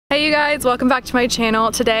guys, welcome back to my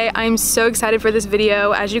channel. Today I'm so excited for this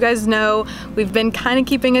video. As you guys know, we've been kind of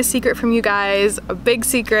keeping a secret from you guys, a big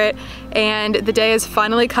secret, and the day has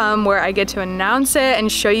finally come where I get to announce it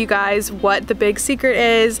and show you guys what the big secret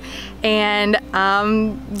is. And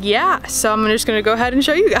yeah, so I'm just gonna go ahead and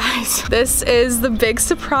show you guys. This is the big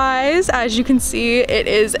surprise. As you can see, it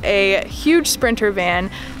is a huge Sprinter van.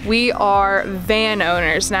 We are van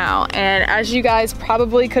owners now, and as you guys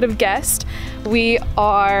probably could have guessed, we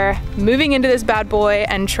are moving into this bad boy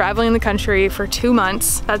and traveling the country for 2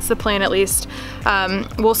 months. That's the plan, at least.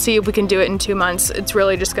 We'll see if we can do it in 2 months. It's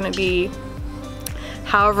really just gonna be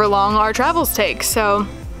however long our travels take. So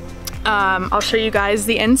I'll show you guys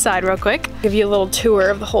the inside real quick. Give you a little tour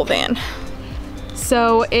of the whole van.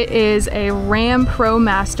 So it is a Ram Pro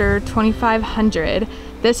Master 2500.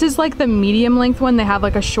 This is like the medium length one. They have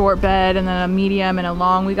like a short bed and then a medium and a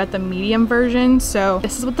long. We got the medium version. So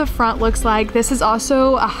this is what the front looks like. This is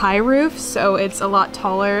also a high roof, so it's a lot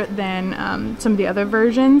taller than some of the other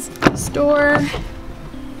versions. This door.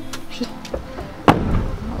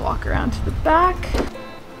 I'll walk around to the back.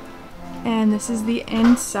 And this is the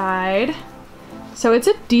inside. So it's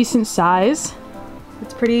a decent size.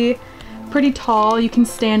 It's pretty tall. You can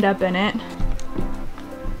stand up in it.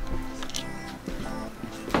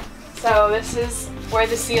 So this is where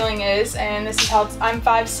the ceiling is, and this is how I'm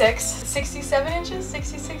 5'6", 67 inches,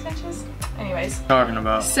 66 inches. Anyways. Talking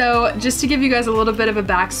about. So just to give you guys a little bit of a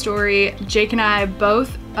backstory, Jake and I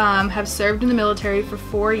both have served in the military for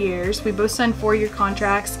 4 years. We both signed 4-year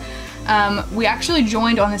contracts. We actually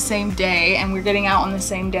joined on the same day, and we're getting out on the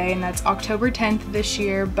same day, and that's October 10th this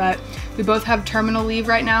year, but we both have terminal leave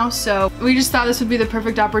right now, so we just thought this would be the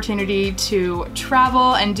perfect opportunity to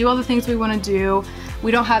travel and do all the things we want to do. We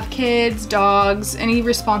don't have kids, dogs, any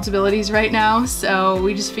responsibilities right now, so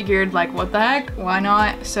we just figured, like, what the heck, why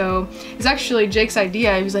not? So it's actually Jake's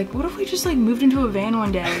idea. He was like, what if we just like moved into a van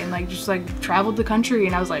one day and like just like traveled the country?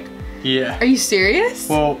 And I was like, yeah. Are you serious?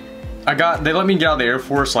 Well, they let me get out of the Air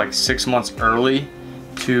Force like 6 months early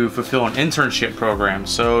to fulfill an internship program.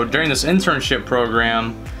 So during this internship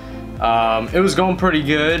program, it was going pretty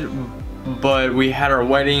good, but we had our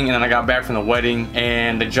wedding, and then I got back from the wedding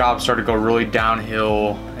and the job started to go really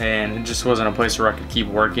downhill, and it just wasn't a place where I could keep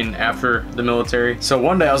working after the military. So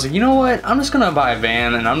one day I was like, you know what, I'm just gonna buy a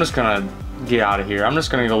van and I'm just gonna get out of here. I'm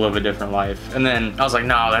just gonna go live a different life. And then I was like,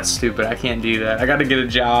 no, that's stupid. I can't do that. I gotta get a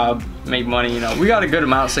job, make money, you know. We got a good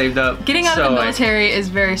amount saved up. Getting out of the military is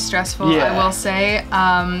very stressful, yeah. I will say.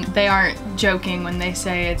 They aren't joking when they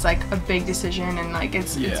say it's like a big decision, and like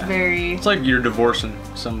it's very... It's like you're divorcing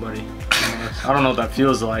somebody. I don't know what that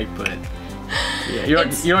feels like, but yeah,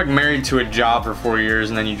 you're like married to a job for 4 years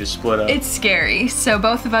and then you just split up. It's scary. So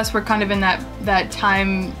both of us were kind of in that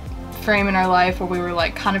time frame in our life where we were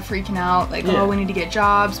like kind of freaking out, like, oh, we need to get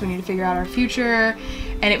jobs, we need to figure out our future,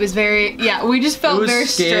 and it was very, we just felt very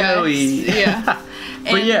scary. Stressed. Yeah.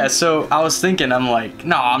 But yeah, so I was thinking, I'm like,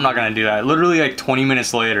 no, I'm not gonna do that. Literally like 20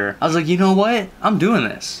 minutes later, I was like, you know what? I'm doing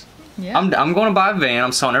this. Yeah. I'm going to buy a van.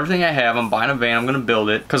 I'm selling everything I have. I'm buying a van. I'm going to build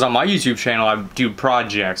it. Because on my YouTube channel, I do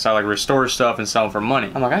projects. I like restore stuff and sell them for money.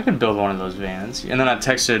 I'm like, I could build one of those vans. And then I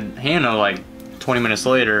texted Hannah like 20 minutes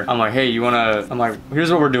later. I'm like, hey, you want to... I'm like,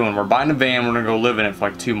 here's what we're doing. We're buying a van. We're going to go live in it for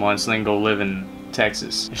like 2 months and then go live in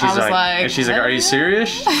Texas. And she's like, are you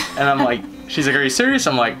serious? And I'm like... She's like, are you serious?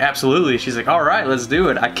 I'm like, absolutely. She's like, all right, let's do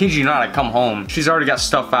it. I kid you not, I come home. She's already got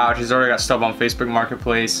stuff out. She's already got stuff on Facebook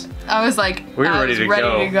Marketplace. I was like, we're ready to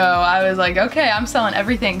go. I was like, okay, I'm selling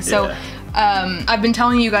everything. So I've been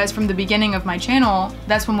telling you guys from the beginning of my channel,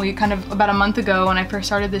 that's when we kind of, about a month ago when I first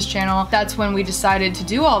started this channel, that's when we decided to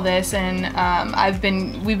do all this, and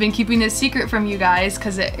we've been keeping this secret from you guys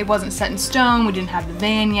because it wasn't set in stone. We didn't have the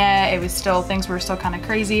van yet. It was still, things were still kind of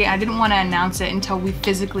crazy. I didn't want to announce it until we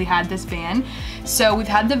physically had this van. So we've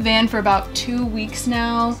had the van for about 2 weeks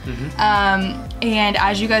now, and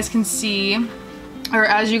as you guys can see, or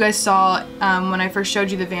as you guys saw when I first showed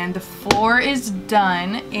you the van, the floor is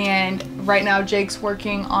done, and right now Jake's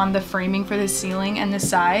working on the framing for the ceiling and the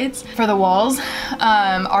sides for the walls.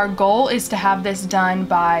 Our goal is to have this done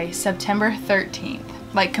by September 13th,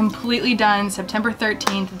 like completely done September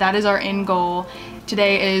 13th. That is our end goal.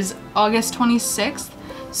 Today is August 26th.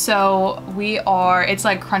 So it's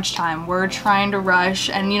like crunch time. We're trying to rush,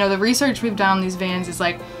 and you know, the research we've done on these vans is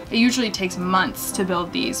like, it usually takes months to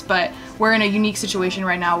build these, but we're in a unique situation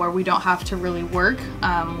right now where we don't have to really work.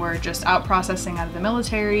 We're just out processing out of the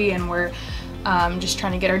military, and we're just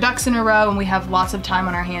trying to get our ducks in a row, and we have lots of time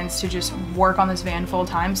on our hands to just work on this van full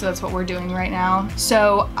time, so that's what we're doing right now.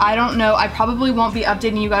 So I don't know, I probably won't be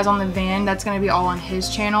updating you guys on the van. That's gonna be all on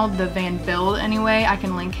his channel, the van build anyway. I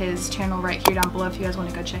can link his channel right here down below if you guys want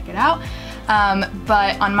to go check it out.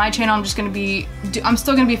 But on my channel, I'm still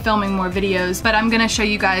gonna be filming more videos, but I'm gonna show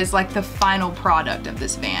you guys like the final product of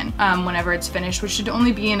this van whenever it's finished, which should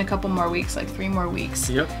only be in a couple more weeks, like 3 more weeks.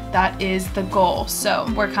 Yep. That is the goal.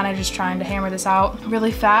 So we're kind of just trying to hammer this out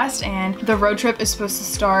really fast, and the road trip is supposed to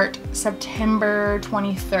start September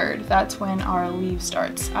 23rd. That's when our leave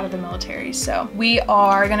starts out of the military. So we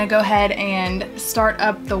are gonna go ahead and start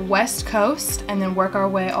up the West Coast and then work our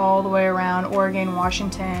way all the way around Oregon,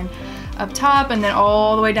 Washington, up top, and then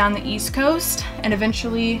all the way down the East Coast, and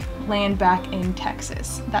eventually land back in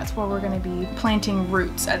Texas. That's where we're gonna be planting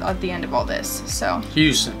roots at the end of all this. So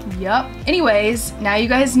Houston. Yep. Anyways, now you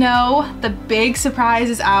guys know the big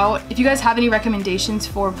surprise is out. If you guys have any recommendations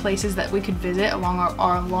for places that we could visit along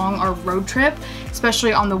our road trip,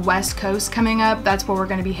 especially on the West Coast coming up, that's where we're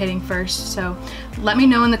gonna be hitting first. So let me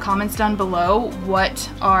know in the comments down below what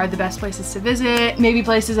are the best places to visit. Maybe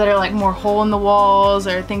places that are like more hole in the walls,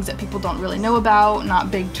 or things that people don't really know about,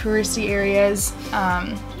 not big touristy areas.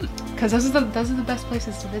 Because those are the best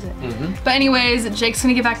places to visit. But anyways, Jake's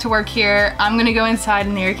gonna get back to work here. I'm gonna go inside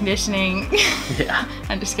in the air conditioning. Yeah.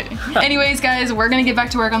 I'm just kidding. Anyways, guys, we're gonna get back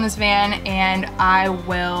to work on this van, and I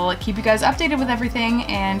will keep you guys updated with everything.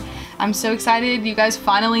 And I'm so excited. You guys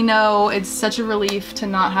finally know. It's such a relief to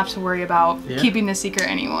not have to worry about keeping this secret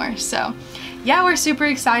anymore. So yeah, we're super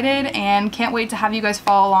excited and can't wait to have you guys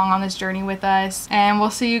follow along on this journey with us. And we'll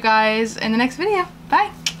see you guys in the next video. Bye.